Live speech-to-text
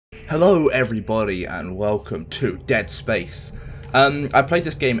Hello everybody and welcome to Dead Space. I played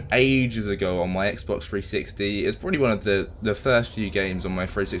this game ages ago on my Xbox 360. It's probably one of the first few games on my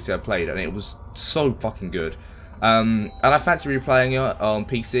 360 I played, and it was so fucking good. And I fancy replaying it on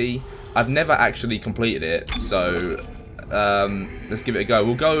PC. I've never actually completed it, so let's give it a go.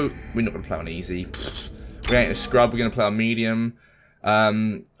 We're not going to play on easy. We ain't a scrub, we're going to play on medium.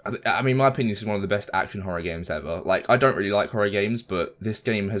 I mean, my opinion, this is one of the best action horror games ever. Like, I don't really like horror games, but this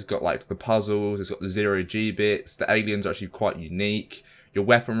game has got, like, the puzzles, it's got the zero-G bits, the aliens are actually quite unique, your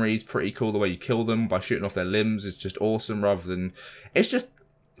weaponry is pretty cool, the way you kill them by shooting off their limbs is just awesome, rather than... It's just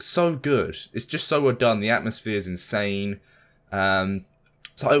so good. It's just so well done, the atmosphere is insane. So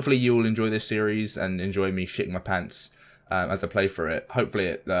hopefully you'll enjoy this series and enjoy me shitting my pants as I play through it. Hopefully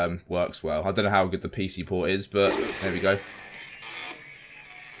it works well. I don't know how good the PC port is, but there we go.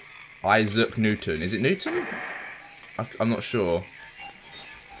 Isaac Newton. Is it Newton? I'm not sure.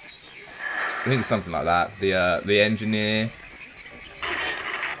 I think it's something like that. The engineer.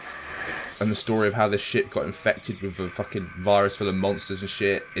 And the story of how this ship got infected with a fucking virus full of monsters and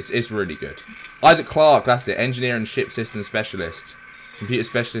shit. It's really good. Isaac Clarke, that's it. Engineer and ship system specialist. Computer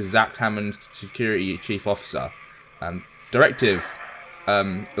specialist Zach Hammond, security chief officer. Directive.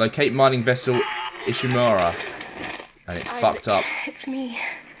 Locate mining vessel Ishimura. And it's fucked up. It's me.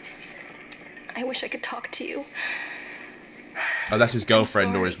 I wish I could talk to you. Oh, that's his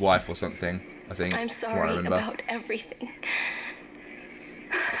girlfriend or his wife or something, I think. I'm sorry about everything.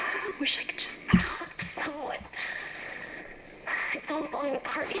 I wish I could just talk to someone. It's all falling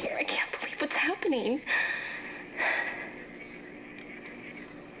apart here. I can't believe what's happening.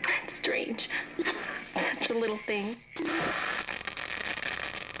 It's strange. Such a little thing.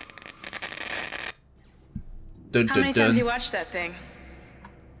 Dun, How dun, many dun. times you watched that thing?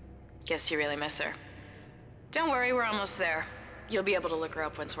 Guess you really miss her. Don't worry, we're almost there. You'll be able to look her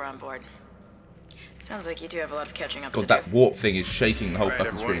up once we're on board. Sounds like you do have a lot of catching up to God, that warp thing is shaking the whole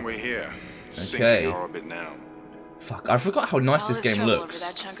fucking screen. We're here. Okay. Sinking orbit now. Fuck, I forgot how nice this game looks. Over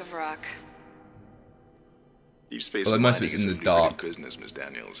that chunk of rock. Deep space Although most of it's mining in is the a dark. lucrative business, Ms.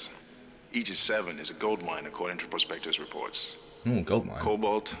 Daniels. Aegis 7 is a gold mine according to prospectors' reports. Oh, gold mine.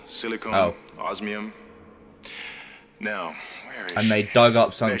 Cobalt, silicon, Oh. osmium. Now, where is And they she? dug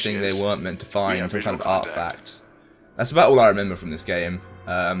up There she something they is. weren't meant to We find, have some kind of visual contact. artifact. That's about all I remember from this game.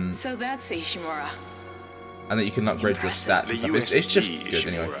 So that's Ishimura. And that you can upgrade your stats The and stuff. It's just USG good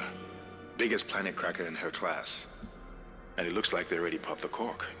anyway. Ishimura. Biggest planet cracker in her class. And it looks like they already popped the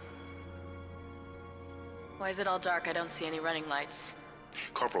cork. Why is it all dark? I don't see any running lights.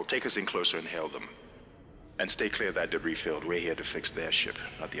 Corporal, take us in closer and hail them. And stay clear of that debris field. We're here to fix their ship,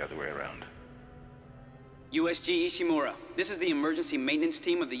 not the other way around. USG Ishimura, this is the emergency maintenance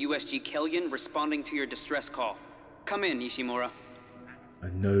team of the USG Kellion responding to your distress call. Come in, Ishimura.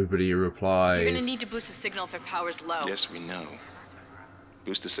 And nobody replies. You're gonna need to boost the signal if their power's low. Yes, we know.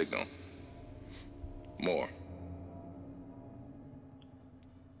 Boost the signal. More.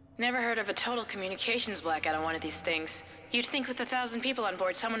 Never heard of a total communications blackout on one of these things. You'd think with 1,000 people on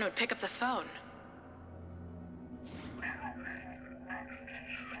board, someone would pick up the phone.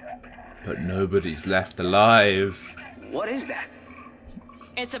 But nobody's left alive. What is that?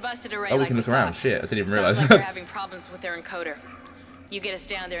 It's a busted array. Oh, we like can look around. thought. Shit, I didn't even Sounds realize. like they're having problems with their encoder. You get us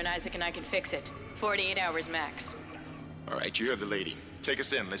down there and Isaac and I can fix it. 48 hours max. All right, you heard the lady. Take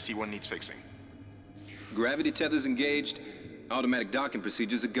us in. Let's see what needs fixing. Gravity tethers engaged. Automatic docking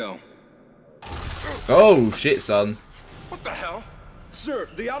procedures a go. Oh, shit, son. What the hell? Sir,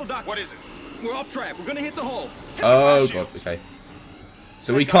 the auto dock. What is it? We're off track. We're gonna hit the hull. Oh, God, okay.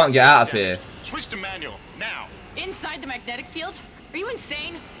 So we can't get out of here. Switch to manual, now. Inside the magnetic field? Are you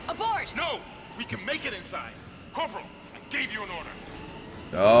insane? Abort! No! We can make it inside. Corporal, I gave you an order.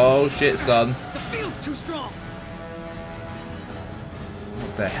 Oh, shit, son. The field's too strong.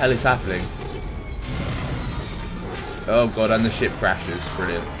 What the hell is happening? Oh, God, and the ship crashes.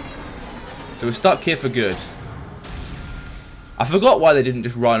 Brilliant. So we're stuck here for good. I forgot why they didn't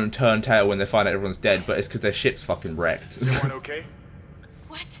just run and turn tail when they find out everyone's dead, but it's because their ship's fucking wrecked. Everyone okay?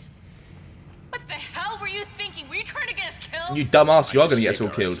 What? What the hell were you thinking? Were you trying to get us killed? You dumbass, you are I going to just get us all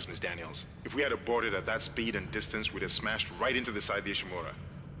saved our killed. asses, Ms. Daniels. If we had aborted at that speed and distance, we'd have smashed right into the side of the Ishimura.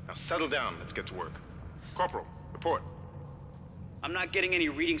 Now settle down, let's get to work. Corporal, report. I'm not getting any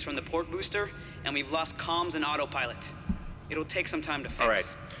readings from the port booster, and we've lost comms and autopilot. It'll take some time to fix. All right,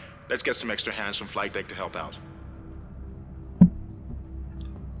 let's get some extra hands from flight deck to help out.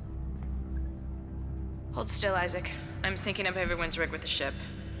 Hold still, Isaac. I'm syncing up everyone's rig with the ship.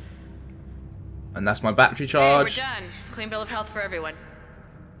 And that's my battery Hey, we're charge. done. Clean bill of health for everyone.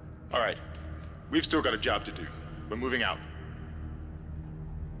 All right, we've still got a job to do. We're moving out.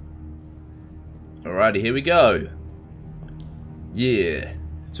 Alrighty, here we go. Yeah.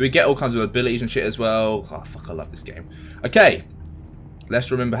 So we get all kinds of abilities and shit as well. Oh, fuck, I love this game. Okay.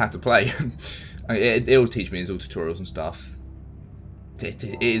 Let's remember how to play. It'll teach me in all tutorials and stuff.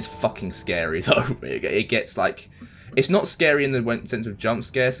 It is fucking scary, though. It gets, like... It's not scary in the sense of jump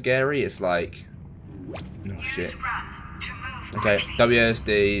scare scary. It's like... Oh, shit. Okay,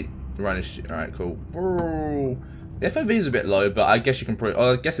 WSD, run is shit. Alright, cool. The FOV is a bit low, but I guess you can probably...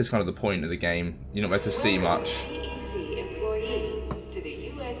 Oh, I guess it's kind of the point of the game. You're not meant to see much.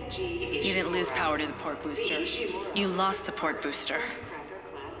 You didn't lose power to the port booster. You lost the port booster.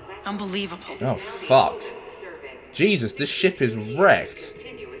 Unbelievable. Oh, fuck. Jesus, this ship is wrecked.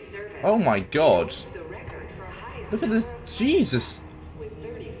 Oh my god. Look at this. Jesus.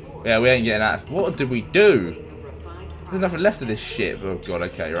 Yeah, we ain't getting out. What did we do? There's nothing left of this ship. Oh god,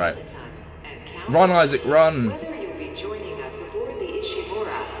 okay, right. Run, Isaac, run.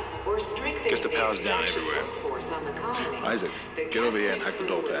 Guess the power's down everywhere. Isaac, get over here and hack the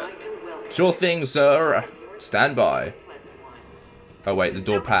door pad. Sure thing, sir. Stand by. Oh wait, the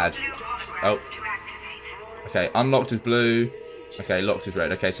door pad. Oh. Okay, unlocked is blue. Okay, locked is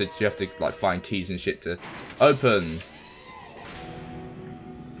red. Okay, so you have to like find keys and shit to open.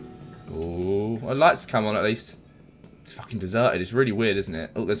 Oh, the lights come on at least. It's fucking deserted. It's really weird, isn't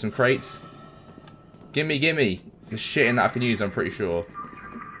it? Oh, there's some crates. Gimme, gimme. There's shit in that I can use, I'm pretty sure.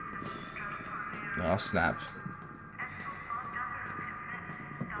 Oh, snap.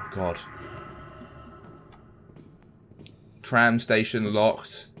 Oh, God. Tram station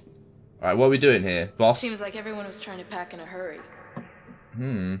locked. Alright, what are we doing here, boss? Seems like everyone was trying to pack in a hurry.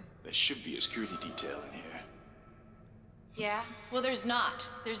 There should be a security detail in here. Yeah? Well, there's not.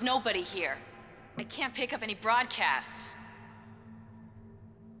 There's nobody here. I can't pick up any broadcasts.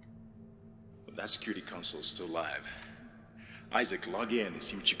 But that security console's still live. Isaac, log in and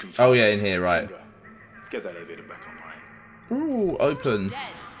see what you can find. Oh yeah, in here, right. Get that elevator back online. Ooh, open. Dead.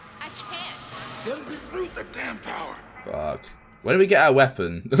 I can't. Then reboot the damn power. Fuck. Where do we get our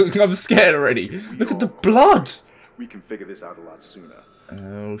weapon? I'm scared already. Look at the blood! We can figure this out a lot sooner.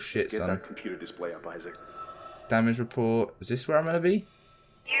 Oh shit, Get son. that computer display up, Isaac. Damage report. Is this where I'm gonna be? Use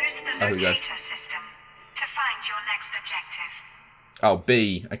the Oh, here we go. locator system to find your next objective. Oh,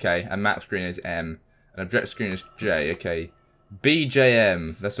 B. Okay. And map screen is M. And objective screen is J. Okay.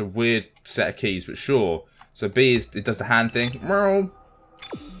 BJM. That's a weird set of keys, but sure. So B is, it does the hand thing. Meow.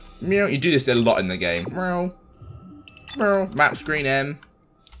 Meow. You do this a lot in the game. Meow. Meow. Map screen M.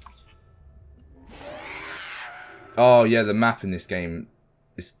 Oh, yeah, the map in this game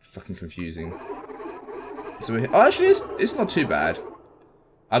is fucking confusing. So we, oh, actually, it's not too bad.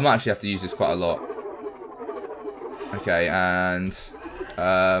 I might actually have to use this quite a lot. Okay, and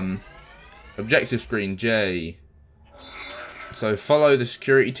objective screen J. So follow the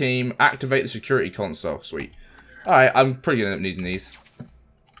security team, activate the security console. Sweet. Alright, I'm probably gonna end up needing these.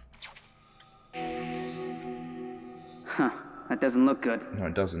 Huh, that doesn't look good. No,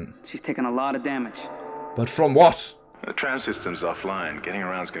 it doesn't. She's taken a lot of damage. But from what? The tram system's offline. Getting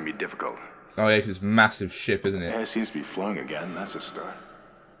around's gonna be difficult. Oh yeah, 'cause it's a massive ship, isn't Yeah, it? it seems to be flowing again. That's a start.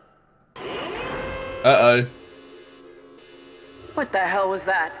 Uh-oh. What the hell was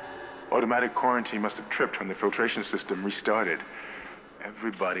that? Automatic quarantine must have tripped when the filtration system restarted.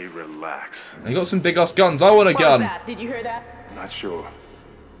 Everybody relax. They got some big-ass guns. I want a gun. Did you hear that? Not sure.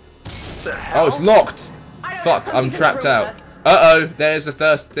 Oh, it's locked. Fuck, I'm trapped out. Uh-oh, there's the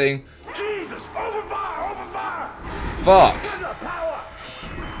first thing. Jesus! Overfire! Overfire! Fuck.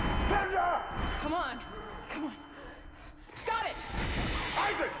 Come on. Come on. Got it.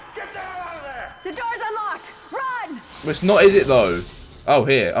 Isaac, get the hell out of there! The door's unlocked. Run. Well, it's not, is it, though? Oh,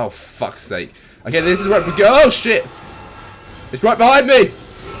 here. Oh, fuck's sake. Okay, this is where we go. Oh, shit. It's right behind me.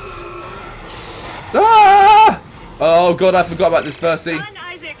 Ah! Oh, God, I forgot about this first scene. Run,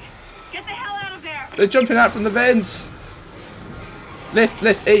 Isaac! Get the hell out of there! They're jumping out from the vents. Lift,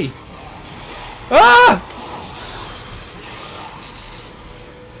 lift, E. Ah!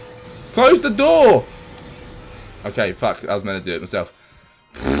 Close the door. Okay, fuck. I was meant to do it myself.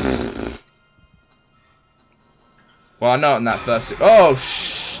 Well, I know in that first... Oh,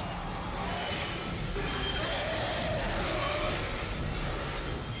 shh.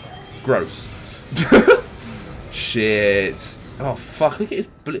 Gross. Shit. Oh, fuck. Look at his...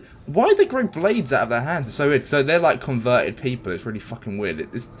 Why did they grow blades out of their hands? It's so weird. So they're like converted people. It's really fucking weird.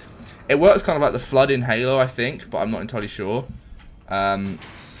 It works kind of like the Flood in Halo, I think, but I'm not entirely sure.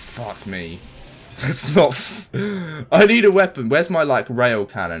 Fuck me. That's not... I need a weapon. Where's my, like, rail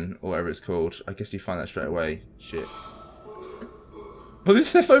cannon, or whatever it's called? I guess you find that straight away. Shit. Well,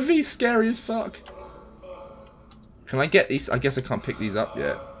 this FOV is scary as fuck. Can I get these? I guess I can't pick these up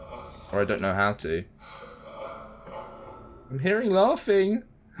yet. Or I don't know how to. I'm hearing laughing.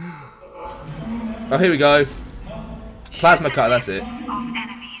 Oh, here we go. Plasma cut, that's it.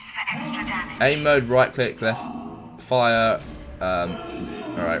 Aim mode, right click, left, fire.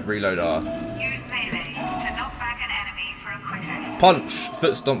 Alright, reload R. Punch!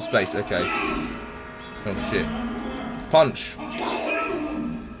 Foot stomp space, okay. Oh shit. Punch!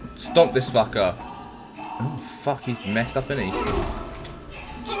 Stomp this fucker. Oh fuck, he's messed up, isn't he?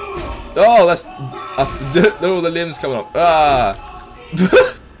 Oh, that's... all the limbs coming up. Ah!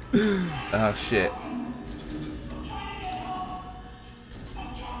 Oh shit.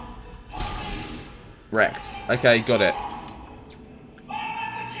 Wrecked. Okay, got it.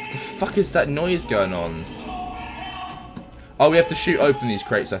 What the fuck is that noise going on? Oh, we have to shoot open these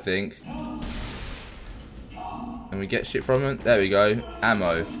crates, I think. And we get shit from them. There we go.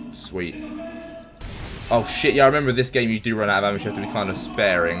 Ammo. Sweet. Oh shit, yeah, I remember this game you do run out of ammo, so you have to be kind of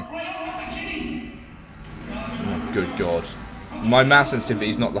sparing. Oh, good god. My mouse sensitivity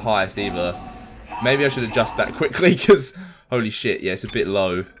is not the highest either. Maybe I should adjust that quickly, because holy shit, yeah, it's a bit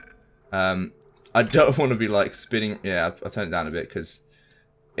low. I don't want to be like spinning. Yeah, I'll turn it down a bit because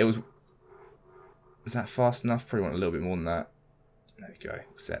it was. Was that fast enough? Probably want a little bit more than that. There we go.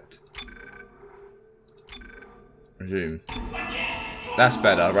 Accept. Resume. That's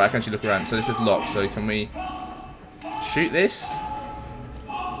better. Right, I can actually look around. So this is locked. So can we shoot this?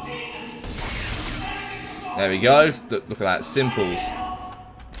 There we go. Look at that. Simples.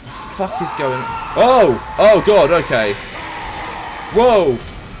 What the fuck is going on? Oh! Oh god, okay. Whoa!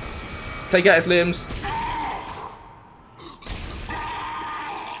 Take out his limbs.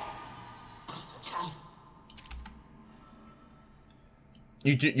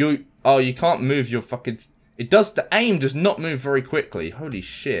 You can't move your fucking... the aim does not move very quickly. Holy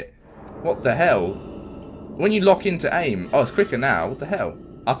shit. What the hell? When you lock into aim... Oh, it's quicker now. What the hell?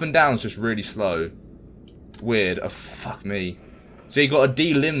 Up and down is just really slow. Weird. Oh, fuck me. So you got to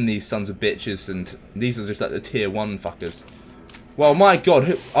delimb these sons of bitches, and these are just like the tier 1 fuckers. Well, my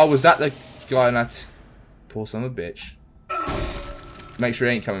god. Oh, was that the guy in that... Poor son of a bitch. Make sure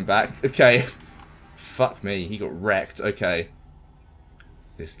he ain't coming back. Okay. Fuck me. He got wrecked. Okay.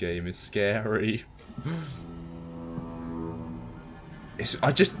 This game is scary.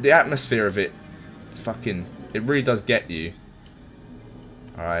 The atmosphere of it, it's fucking, it really does get you.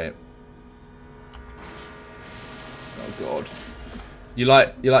 Alright. Oh god. You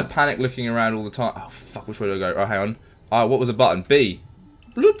like panic looking around all the time. Oh fuck, which way do I go? Oh, hang on. Oh, what was the button? B.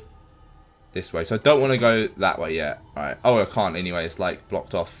 Bloop. This way. So I don't want to go that way yet. Alright. Oh, I can't anyway. It's like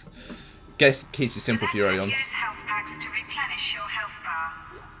blocked off. Guess keeps it simple for you early on.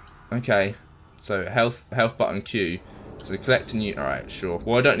 Okay. So health button Q. So collect and alright, sure.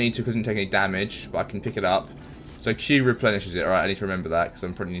 Well, I don't need to because I didn't take any damage, but I can pick it up. So Q replenishes it. Alright, I need to remember that because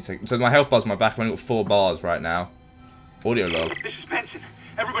I'm probably need to take... So my health bar's on my back. I've only got 4 bars right now. Audio log. This is Benson.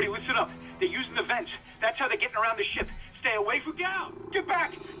 Everybody listen up. They're using the vents. That's how they're getting around the ship. Stay away from down. Get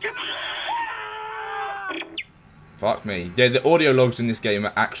back. Get back. Fuck me. Yeah, the audio logs in this game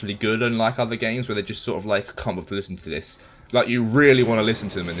are actually good, unlike other games where they're just sort of like, I can't bother to listen to this. Like, you really want to listen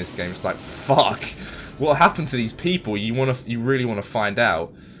to them in this game. It's like, fuck. What happened to these people? You really want to find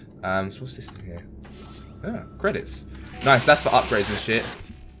out. So what's this thing here? Ah, credits. Nice, that's for upgrades and shit.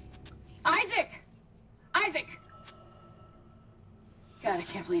 Isaac! Isaac! God, I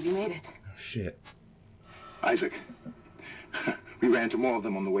can't believe you made it. Oh, shit. Isaac, we ran into more of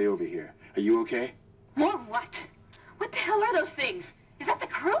them on the way over here. Are you okay? More what? What the hell are those things? Is that the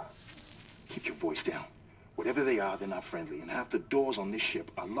crew? Keep your voice down. Whatever they are, they're not friendly, and half the doors on this ship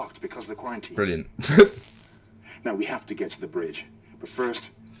are locked because of the quarantine. Brilliant. Now, we have to get to the bridge. But first,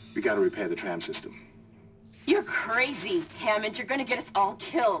 we gotta repair the tram system. You're crazy, Hammond. You're gonna get us all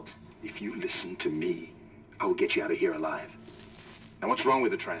killed. If you listen to me, I will get you out of here alive. Now, what's wrong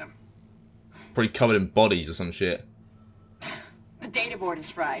with the tram? Probably covered in bodies or some shit. The data board is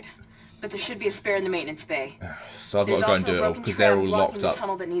fried, but there should be a spare in the maintenance bay. So I've got to go and do it all because they're all locked up.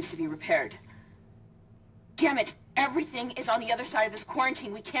 Tunnel that needs to be repaired. Damn it! Everything is on the other side of this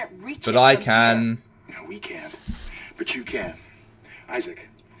quarantine. We can't reach it. But I can. No, we can't. But you can. Isaac,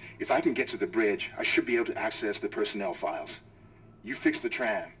 if I can get to the bridge, I should be able to access the personnel files. You fix the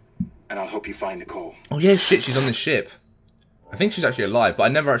tram, and I'll help you find Nicole. Oh yeah, shit, she's on this ship. I think she's actually alive, but I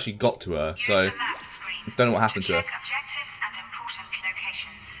never actually got to her, so I don't know what happened to her.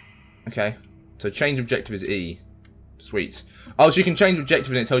 Okay, so change objective is E. Sweet. Oh, so you can change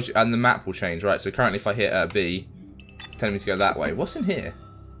objective and it tells you, and the map will change, right? So currently if I hit B, it's telling me to go that way. What's in here?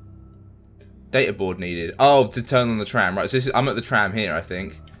 Data board needed. Oh, to turn on the tram, right? So this is, I'm at the tram here, I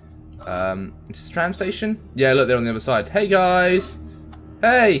think. Is this the tram station? Yeah, look, they're on the other side. Hey, guys!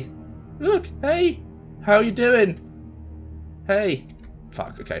 Hey! Look, hey, how you doing? Hey,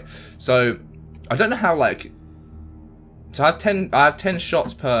 fuck. Okay, so I don't know how like. So I have 10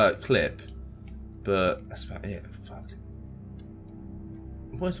 shots per clip, but that's about it. Fuck.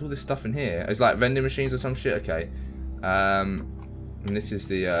 What's all this stuff in here? It's like vending machines or some shit. Okay. And this is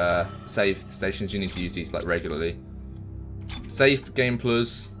the save stations. You need to use these like regularly. Save game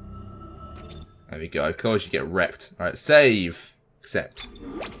plus. There we go. Otherwise you get wrecked. All right, save. Accept.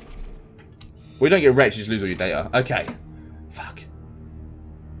 We don't get wrecked. You just lose all your data. Okay. Fuck.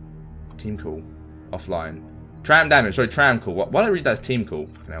 Team call. Offline. Tram damage. Sorry, tram call. Why don't I read that as team call?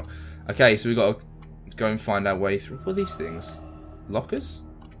 Fucking hell. Okay, so we got to go and find our way through. What are these things? Lockers?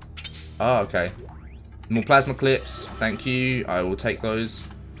 Oh, okay. More plasma clips. Thank you. I will take those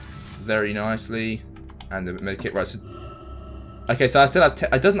very nicely. And the medikit. Right. So, okay, so I still have.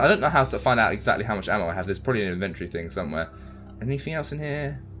 I don't know how to find out exactly how much ammo I have. There's probably an inventory thing somewhere. Anything else in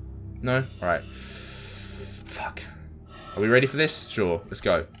here? No. All right. Fuck. Are we ready for this? Sure. Let's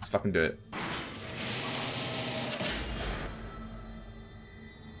go. Let's fucking do it.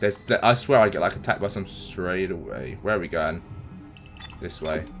 I swear I get like attacked by some straight away. Where are we going? This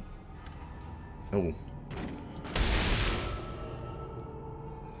way. Oh.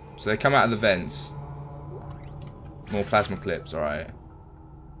 So they come out of the vents. More plasma clips, alright.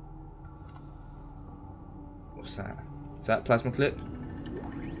 What's that? Is that a plasma clip?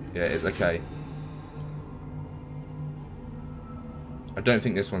 Yeah, it is, okay. I don't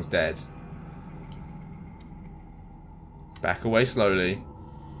think this one's dead. Back away slowly.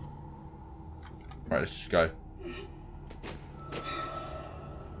 Right, let's just go.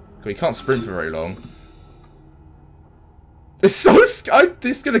 God, you can't sprint for very long. It's so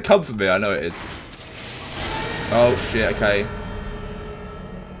this is gonna come for me, I know it is. Oh shit, okay.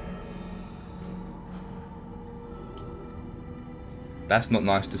 That's not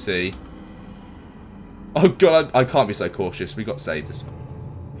nice to see. Oh god, I can't be so cautious. We got saved this.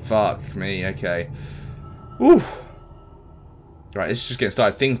 Fuck me, okay. Oof. Right, it's just getting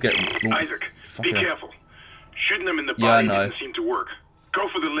started. Things get. Isaac, be careful. Shooting them in the body doesn't seem to work. Go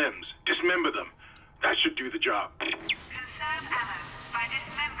for the limbs. Dismember them. That should do the job. Conserve ammo by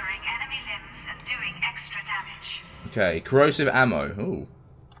dismembering enemy limbs and doing extra damage. Okay, corrosive ammo. Ooh.